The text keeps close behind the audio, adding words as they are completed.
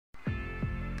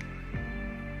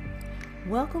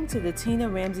Welcome to the Tina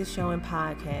Ramsey Show and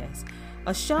Podcast,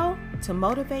 a show to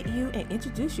motivate you and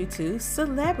introduce you to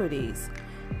celebrities,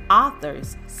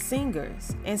 authors,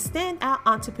 singers, and standout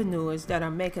entrepreneurs that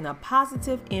are making a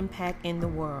positive impact in the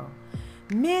world.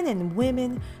 Men and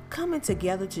women coming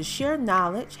together to share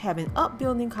knowledge, having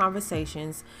upbuilding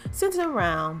conversations centered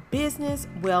around business,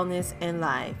 wellness, and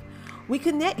life. We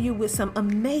connect you with some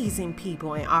amazing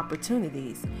people and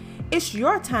opportunities. It's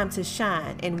your time to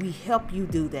shine, and we help you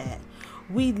do that.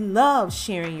 We love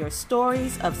sharing your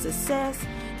stories of success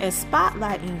and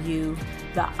spotlighting you,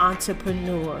 the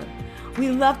entrepreneur.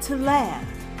 We love to laugh.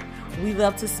 We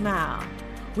love to smile.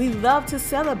 We love to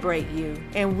celebrate you,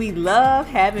 and we love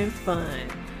having fun.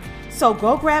 So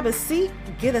go grab a seat,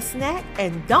 get a snack,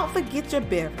 and don't forget your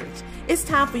beverage. It's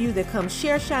time for you to come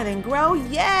share, shine, and grow.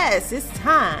 Yes, it's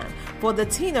time for the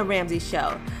Tina Ramsey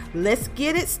Show. Let's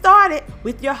get it started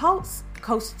with your host,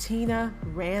 Coach Tina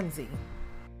Ramsey.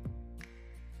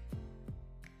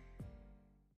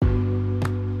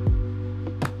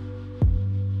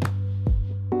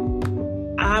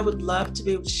 I would love to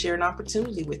be able to share an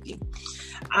opportunity with you.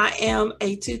 I am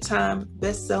a 2-time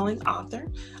best-selling author.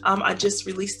 I just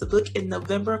released a book in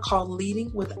November called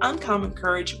Leading with Uncommon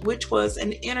Courage, which was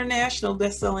an international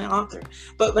best-selling author.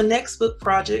 But my next book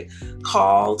project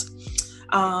called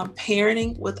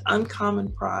Parenting with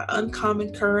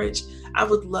Uncommon Courage, I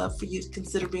would love for you to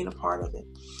consider being a part of it.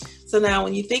 So now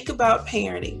when you think about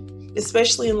parenting,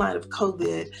 especially in light of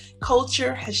COVID,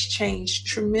 culture has changed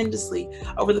tremendously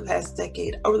over the past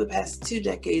decade, over the past 2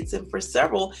 decades. And for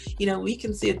several, we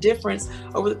can see a difference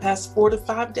over the past 4 to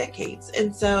 5 decades.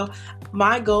 And so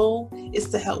my goal is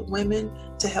to help women,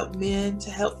 to help men, to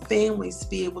help families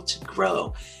be able to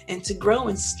grow and to grow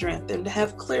in strength and to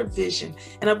have clear vision.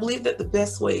 And I believe that the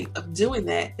best way of doing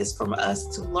that is for us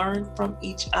to learn from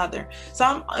each other. So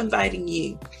I'm inviting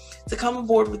you to come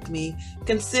aboard with me.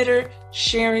 Consider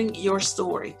sharing your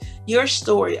story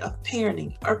of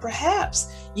parenting, or perhaps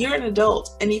you're an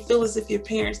adult and you feel as if your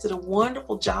parents did a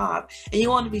wonderful job and you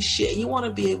want to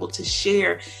be able to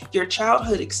share your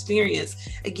childhood experience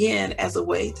again as a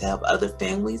way to help other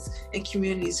families and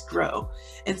communities grow.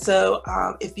 And so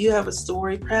if you have a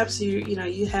story, perhaps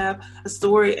you have a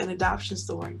story, an adoption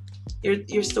story.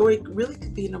 Your story really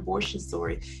could be an abortion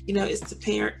story. It's to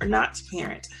parent or not to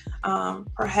parent.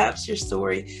 Perhaps your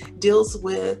story deals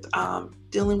with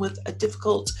dealing with a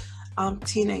difficult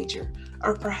teenager,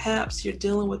 or perhaps you're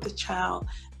dealing with a child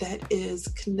that is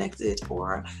connected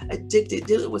or addicted,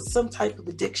 dealing with some type of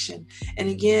addiction. And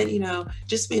again,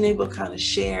 just being able to kind of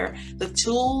share the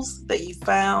tools that you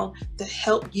found that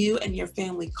help you and your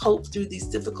family cope through these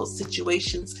difficult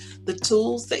situations, the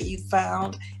tools that you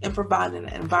found in providing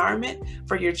an environment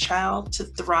for your child to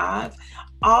thrive.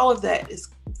 All of that is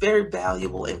very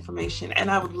valuable information, and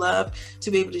I would love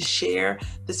to be able to share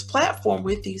this platform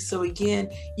with you so again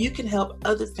you can help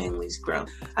other families grow.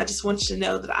 I just want you to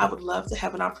know that I would love to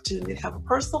have an opportunity to have a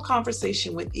personal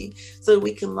conversation with you so that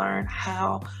we can learn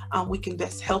how we can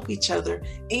best help each other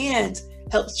and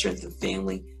help strengthen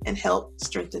family and help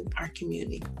strengthen our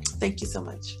community. Thank you so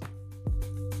much.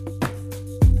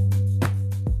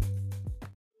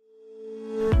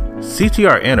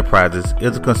 CTR Enterprises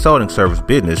is a consulting service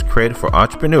business created for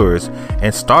entrepreneurs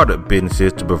and startup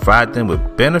businesses to provide them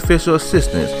with beneficial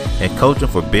assistance and coaching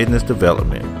for business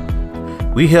development.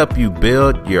 We help you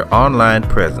build your online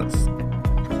presence.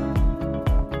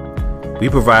 We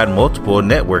provide multiple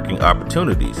networking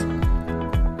opportunities.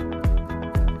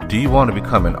 Do you want to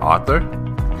become an author?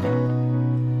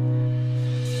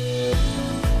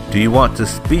 Do you want to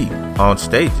speak on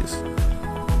stages?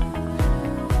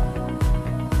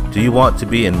 Do you want to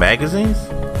be in magazines?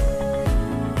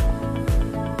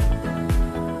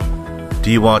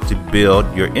 Do you want to build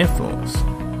your influence?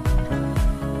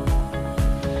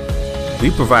 We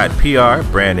provide PR,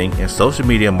 branding, and social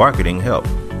media marketing help.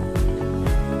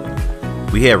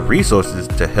 We have resources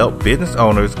to help business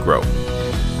owners grow.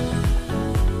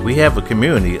 We have a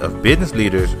community of business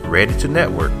leaders ready to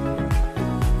network.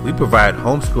 We provide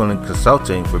homeschooling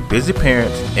consulting for busy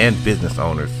parents and business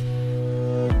owners.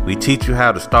 We teach you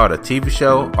how to start a TV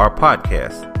show or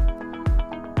podcast.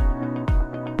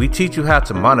 We teach you how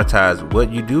to monetize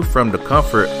what you do from the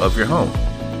comfort of your home.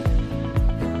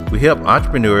 We help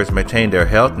entrepreneurs maintain their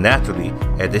health naturally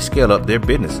as they scale up their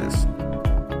businesses.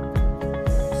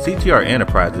 CTR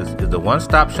Enterprises is the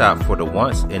one-stop shop for the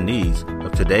wants and needs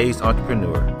of today's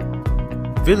entrepreneur.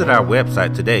 Visit our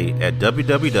website today at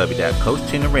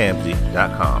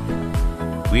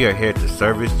www.coachtinaramsey.com. We are here to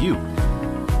service you.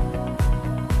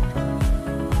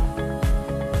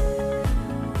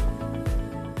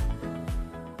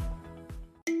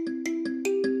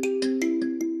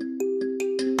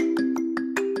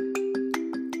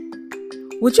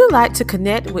 Would you like to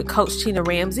connect with Coach Tina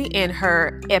Ramsey and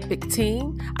her epic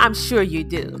team? I'm sure you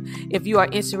do. If you are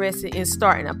interested in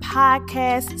starting a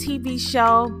podcast, TV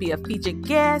show, be a featured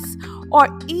guest, or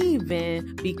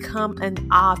even become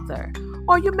an author,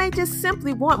 or you may just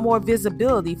simply want more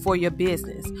visibility for your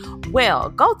business,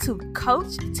 well, go to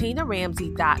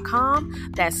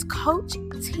CoachTinaRamsey.com. That's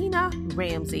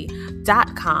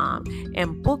CoachTinaRamsey.com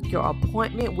and book your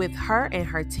appointment with her and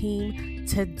her team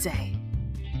today.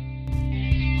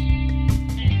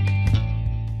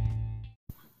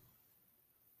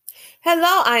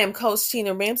 Hello, I am Coach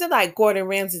Tina Ramsey. Like Gordon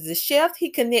Ramsay, the chef, he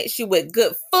connects you with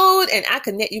good food, and I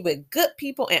connect you with good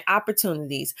people and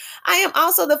opportunities. I am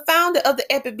also the founder of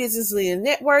the Epic Business Leader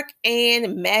Network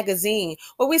and magazine,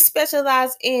 where we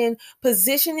specialize in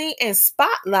positioning and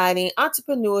spotlighting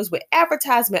entrepreneurs with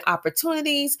advertisement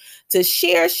opportunities to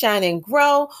share, shine, and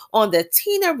grow on the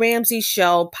Tina Ramsey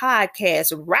Show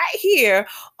podcast right here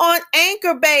on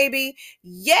Anchor, baby.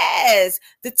 Yes,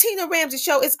 the Tina Ramsey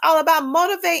Show is all about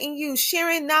motivating you,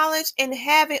 sharing knowledge, and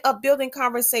having a building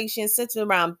conversation centered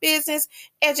around business,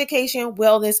 education,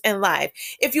 wellness, and life.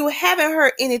 If you haven't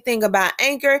heard anything about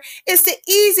Anchor, it's the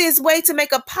easiest way to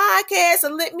make a podcast.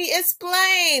 And let me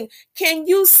explain. Can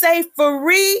you say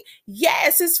free?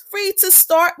 Yes, it's free to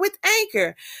start with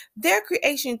Anchor. They're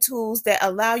creation tools that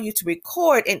allow you to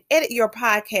record and edit your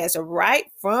podcast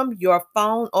right from your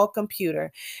phone or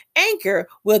computer. Anchor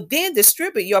will then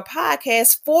distribute your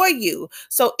podcast for you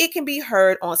so it can be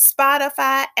heard on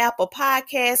Spotify, Apple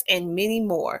Podcasts, and many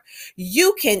more.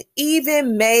 You can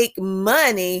even make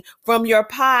money from your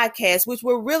podcast, which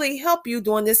will really help you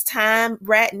during this time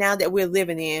right now that we're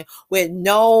living in with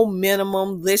no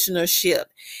minimum listenership.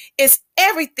 It's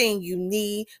everything you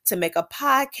need to make a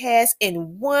podcast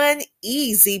in one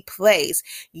easy place.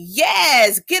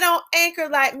 Yes, get on Anchor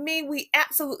like me. We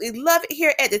absolutely love it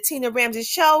here at the Tina Ramsey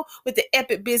Show with the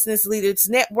Epic Business Leaders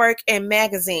Network and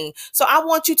magazine. So I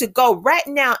want you to go right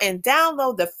now and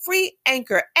download the free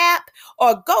Anchor app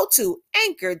or go to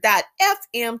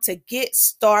anchor.fm to get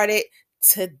started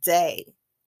today.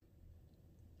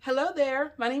 Hello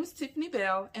there, my name is Tiffany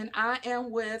Bell and I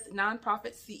am with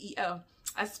Nonprofit CEO.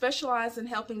 I specialize in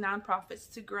helping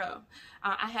nonprofits to grow.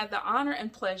 I had the honor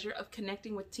and pleasure of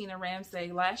connecting with Tina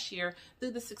Ramsey last year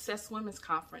through the Success Women's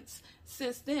Conference.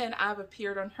 Since then, I've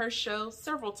appeared on her show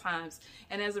several times,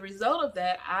 and as a result of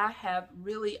that, I have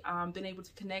really been able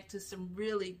to connect to some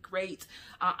really great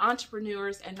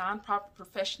entrepreneurs and nonprofit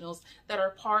professionals that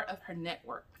are part of her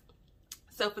network.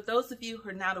 So for those of you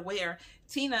who are not aware,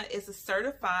 Tina is a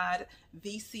certified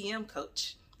VCM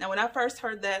coach. Now, when I first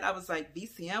heard that, I was like,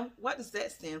 VCM? What does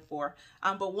that stand for?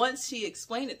 But once she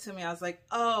explained it to me, I was like,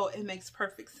 oh, it makes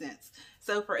perfect sense.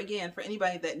 So for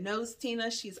anybody that knows Tina,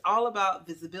 she's all about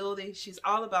visibility. She's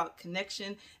all about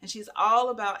connection, and she's all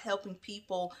about helping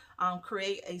people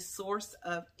create a source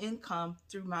of income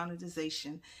through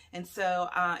monetization. And so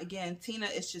again, Tina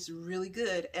is just really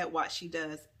good at what she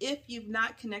does. If you've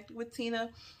not connected with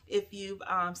Tina, if you've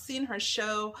seen her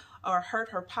show or heard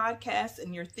her podcast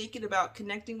and you're thinking about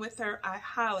connecting with her, I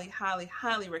highly, highly,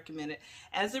 highly recommend it.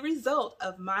 As a result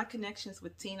of my connections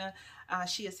with Tina,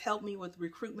 she has helped me with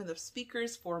recruitment of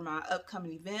speakers for my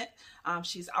upcoming event.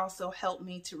 She's also helped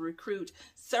me to recruit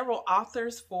several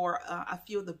authors for a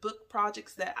few of the book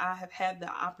projects that I have had the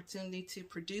opportunity to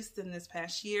produce in this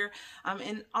past year. And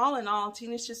in all,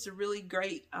 Tina's just a really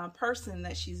great person,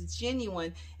 that she's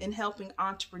genuine in helping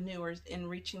entrepreneurs in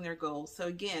reaching their goals. So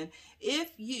again,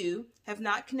 if you have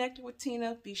not connected with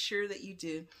Tina, be sure that you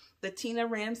do. The Tina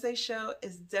Ramsey Show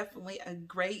is definitely a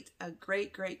great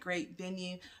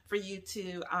venue for you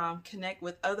to connect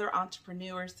with other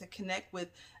entrepreneurs, to connect with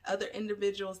other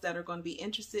individuals that are going to be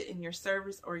interested in your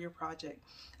service or your project.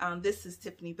 This is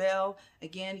Tiffany Bell.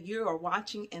 Again, you are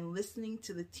watching and listening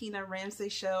to the Tina Ramsey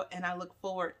Show, and I look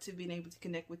forward to being able to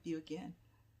connect with you again.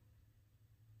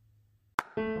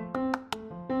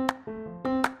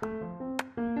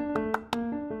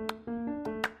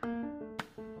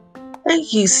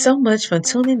 Thank you so much for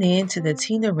tuning in to the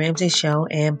Tina Ramsey Show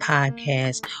and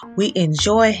podcast. We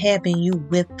enjoy having you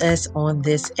with us on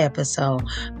this episode.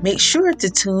 Make sure to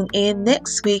tune in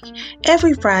next week,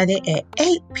 every Friday at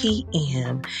 8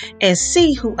 p.m. and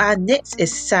see who our next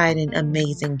exciting,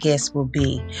 amazing guest will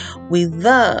be. We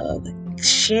love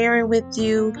sharing with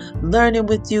you, learning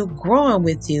with you, growing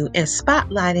with you, and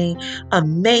spotlighting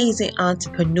amazing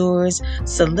entrepreneurs,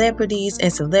 celebrities,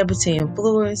 and celebrity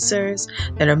influencers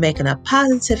that are making a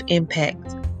positive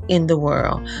impact in the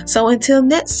world. So until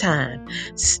next time,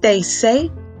 stay safe,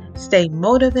 stay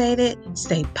motivated,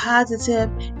 stay positive,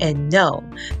 and know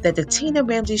that the Tina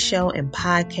Ramsey Show and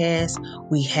podcast,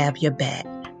 we have your back.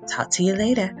 Talk to you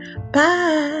later.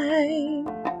 Bye.